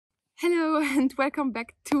Hello and welcome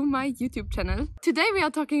back to my YouTube channel. Today we are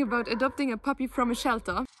talking about adopting a puppy from a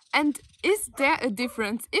shelter. And is there a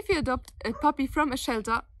difference if you adopt a puppy from a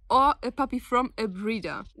shelter or a puppy from a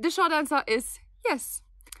breeder? The short answer is yes.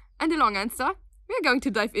 And the long answer, we are going to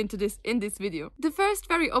dive into this in this video. The first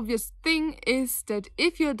very obvious thing is that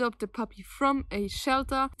if you adopt a puppy from a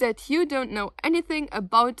shelter, that you don't know anything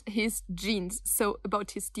about his genes, so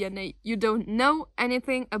about his DNA. You don't know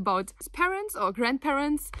anything about his parents or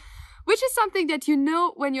grandparents, which is something that you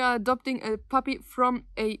know when you are adopting a puppy from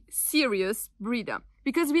a serious breeder.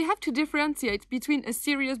 Because we have to differentiate between a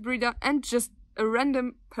serious breeder and just a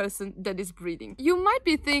random person that is breeding. You might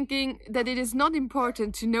be thinking that it is not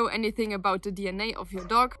important to know anything about the DNA of your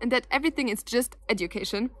dog and that everything is just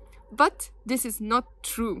education. But this is not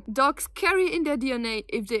true. Dogs carry in their DNA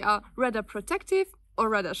if they are rather protective or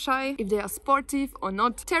rather shy, if they are sportive or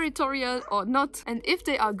not, territorial or not, and if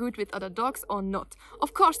they are good with other dogs or not.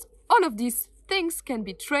 Of course, all of these things can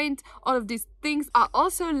be trained, all of these things are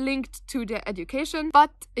also linked to their education,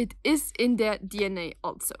 but it is in their DNA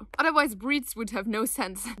also. Otherwise, breeds would have no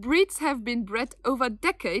sense. Breeds have been bred over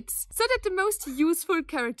decades so that the most useful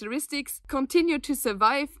characteristics continue to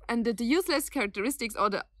survive and that the useless characteristics or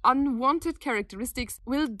the unwanted characteristics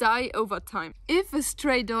will die over time. If a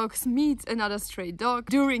stray dog meets another stray dog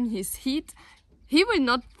during his heat, he will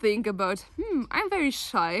not think about, I'm very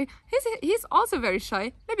shy, he's also very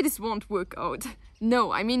shy, maybe this won't work out.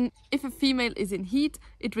 No, I mean, if a female is in heat,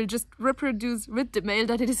 it will just reproduce with the male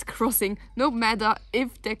that it is crossing, no matter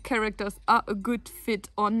if their characters are a good fit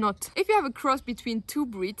or not. If you have a cross between two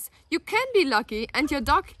breeds, you can be lucky and your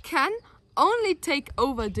dog can only take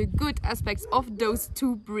over the good aspects of those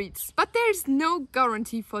two breeds. But there is no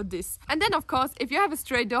guarantee for this. And then of course, if you have a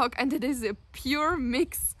stray dog and it is a pure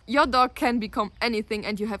mix, your dog can become anything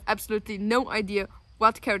and you have absolutely no idea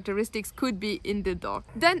what characteristics could be in the dog.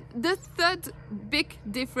 Then the third big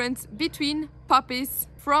difference between puppies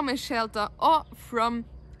from a shelter or from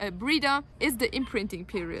a breeder is the imprinting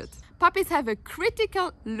period. Puppies have a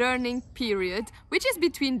critical learning period, which is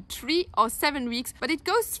between 3 or 7 weeks, but it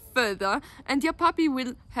goes further and your puppy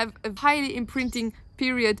will have a highly imprinting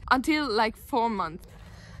period until like 4 months.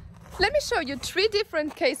 Let me show you 3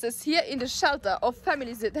 different cases here in the shelter of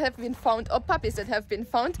families that have been found or puppies that have been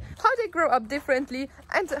found, how they grow up differently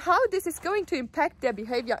and how this is going to impact their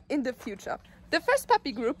behavior in the future. The first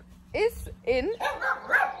puppy group is in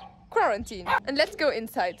quarantine and let's go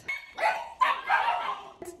inside.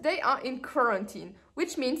 They are in quarantine,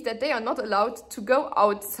 which means that they are not allowed to go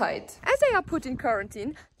outside. As they are put in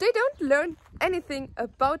quarantine, they don't learn anything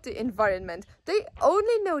about the environment. They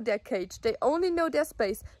only know their cage, they only know their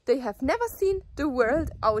space. They have never seen the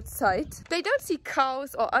world outside. They don't see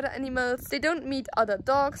cows or other animals. They don't meet other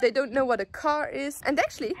dogs. They don't know what a car is. And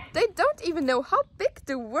actually, they don't even know how big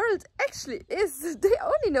the world actually is. They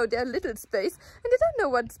only know their little space and they don't know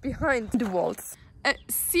what's behind the walls. A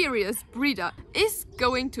serious breeder is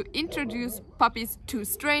going to introduce puppies to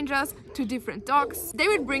strangers, to different dogs. They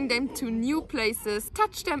will bring them to new places,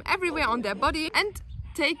 touch them everywhere on their body and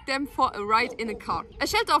take them for a ride in a car. A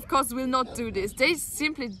shelter, of course, will not do this. They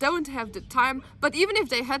simply don't have the time, but even if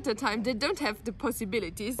they had the time, they don't have the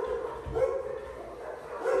possibilities.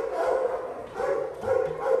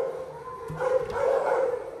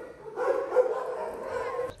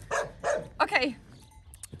 Okay.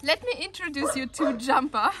 Let me introduce you to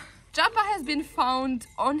Jumper. Jumper has been found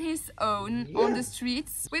on his own on the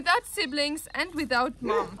streets, without siblings and without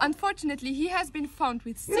mom. Unfortunately, he has been found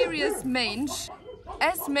with serious mange.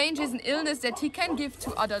 As mange is an illness that he can give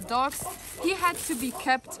to other dogs, he had to be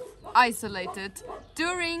kept isolated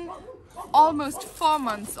during almost 4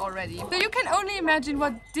 months already. So you can only imagine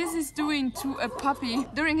what this is doing to a puppy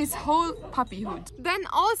during his whole puppyhood. Then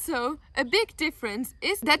also a big difference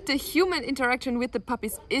is that the human interaction with the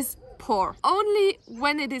puppies is poor. Only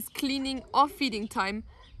when it is cleaning or feeding time,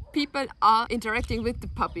 people are interacting with the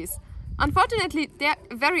puppies. Unfortunately, there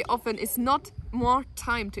very often is not more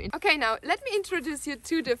time to interact. Okay, now let me introduce you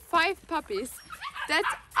to the 5 puppies that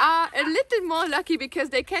are a little more lucky because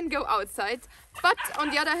they can go outside, but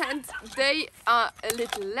on the other hand they are a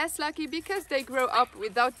little less lucky because they grow up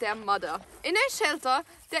without their mother. In a shelter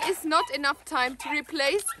there is not enough time to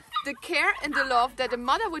replace the care and the love that a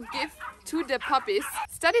mother would give to the puppies.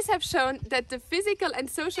 Studies have shown that the physical and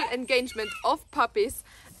social engagement of puppies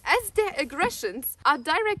as their aggressions are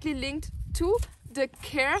directly linked to the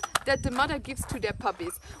care that the mother gives to their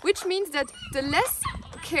puppies, which means that the less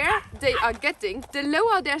care they are getting, the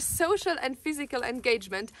lower their social and physical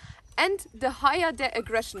engagement and the higher their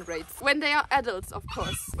aggression rates, when they are adults, of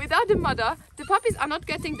course. Without a mother, the puppies are not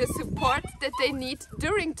getting the support that they need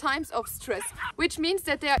during times of stress, which means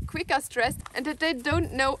that they are quicker stressed and that they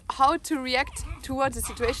don't know how to react towards a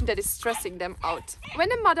situation that is stressing them out.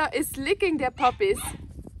 When a mother is licking their puppies,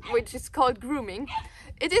 which is called grooming,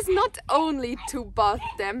 it is not only to bath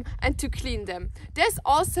them and to clean them. There's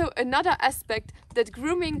also another aspect that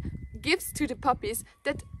grooming gives to the puppies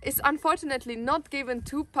that is unfortunately not given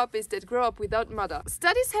to puppies that grow up without mother.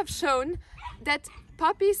 Studies have shown that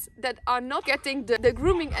puppies that are not getting the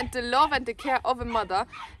grooming and the love and the care of a mother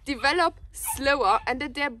develop slower, and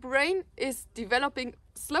that their brain is developing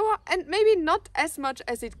slower and maybe not as much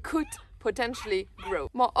as it could potentially grow.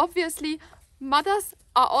 More obviously, mothers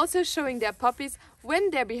are also showing their puppies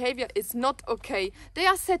when their behavior is not okay. They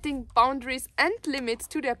are setting boundaries and limits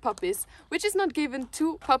to their puppies, which is not given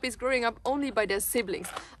to puppies growing up only by their siblings.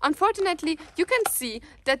 Unfortunately, you can see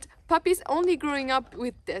that puppies only growing up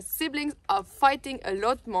with their siblings are fighting a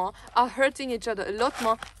lot more, are hurting each other a lot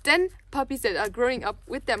more than puppies that are growing up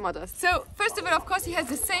with their mothers. So, first of all, of course, he has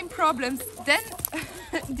the same problems than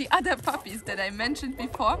the other puppies that I mentioned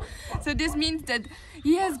before. So this means that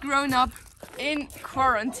he has grown up in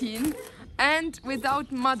quarantine and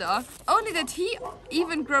without mother, only that he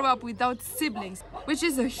even grew up without siblings, which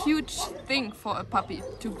is a huge thing for a puppy,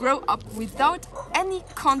 to grow up without any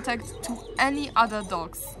contact to any other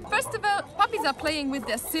dogs. First of all, puppies are playing with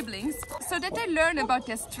their siblings so that they learn about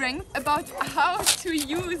their strength, about how to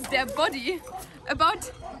use their body,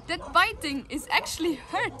 about that biting is actually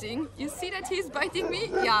hurting. You see that he's biting me?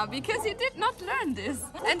 Yeah, because he did not learn this.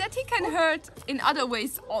 And that he can hurt in other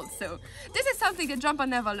ways also. This is something that Jumper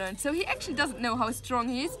never learned. So he actually doesn't know how strong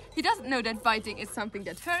he is. He doesn't know that biting is something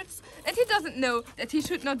that hurts. And he doesn't know that he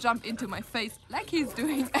should not jump into my face like he's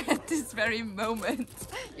doing at this very moment.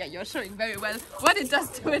 Yeah, you're showing very well what it does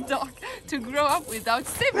to a dog to grow up without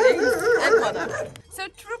siblings and mother. So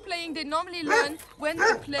through playing, they normally learn when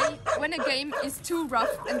a game is too rough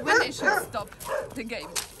and when they should stop the game.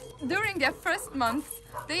 During their first months,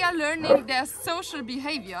 they are learning their social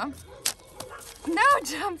behavior. No,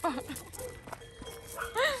 Jumper!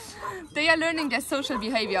 They are learning their social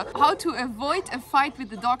behavior, how to avoid a fight with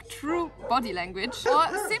the dog through body language, or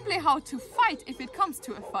simply how to fight if it comes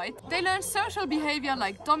to a fight. They learn social behavior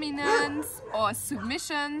like dominance or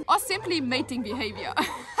submission, or simply mating behavior.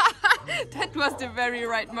 That was the very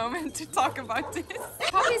right moment to talk about this.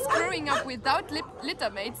 Puppies growing up without litter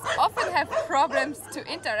mates often have problems to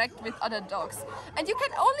interact with other dogs. And you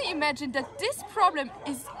can only imagine that this problem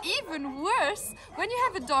is even worse when you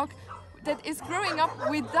have a dog that is growing up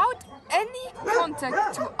without any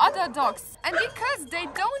contact to other dogs. And because they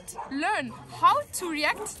don't learn how to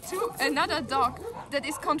react to another dog that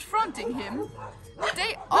is confronting him,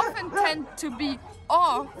 they often tend to be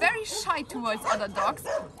or very shy towards other dogs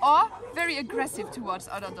or very aggressive towards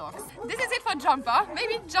other dogs. This is it for Jumper.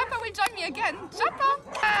 Maybe Jumper will join me again. Jumper!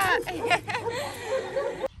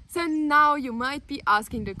 So now you might be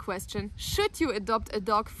asking the question, should you adopt a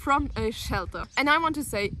dog from a shelter? And I want to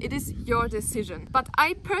say, it is your decision. But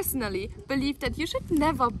I personally believe that you should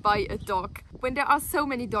never buy a dog when there are so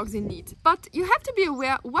many dogs in need. But you have to be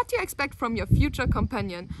aware what you expect from your future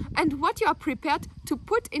companion and what you are prepared to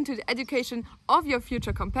put into the education of your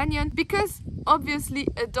future companion, because obviously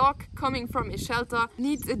a dog coming from a shelter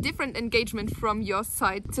needs a different engagement from your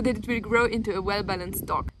side so that it will grow into a well-balanced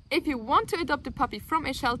dog. If you want to adopt a puppy from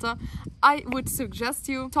a shelter, I would suggest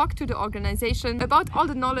you talk to the organization about all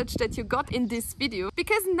the knowledge that you got in this video,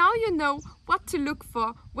 because now you know what to look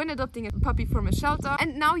for when adopting a puppy from a shelter,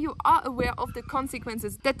 and now you are aware of the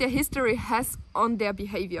consequences that their history has on their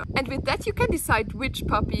behavior. And with that you can decide which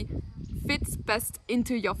puppy fits best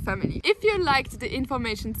into your family. If you liked the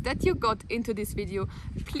information that you got into this video,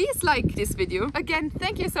 please like this video. Again,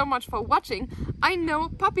 thank you so much for watching. I know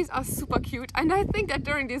puppies are super cute and I think that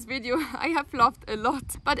during this video I have laughed a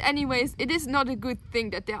lot. But anyways, it is not a good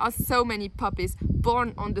thing that there are so many puppies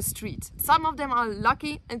born on the street. Some of them are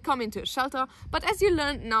lucky and come into a shelter, but as you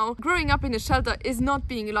learned now, growing up in a shelter is not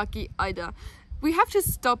being lucky either. We have to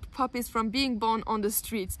stop puppies from being born on the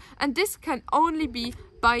streets, and this can only be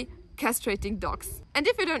by castrating dogs. And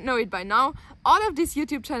if you don't know it by now, all of this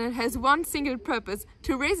YouTube channel has one single purpose: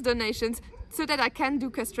 to raise donations so that I can do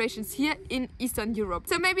castrations here in Eastern Europe.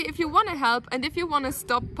 So maybe if you want to help and if you want to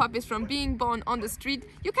stop puppies from being born on the street,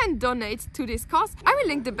 you can donate to this cause. I will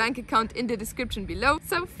link the bank account in the description below,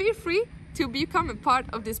 so feel free to become a part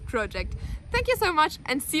of this project. Thank you so much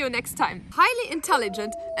and see you next time. Highly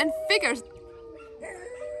intelligent and figures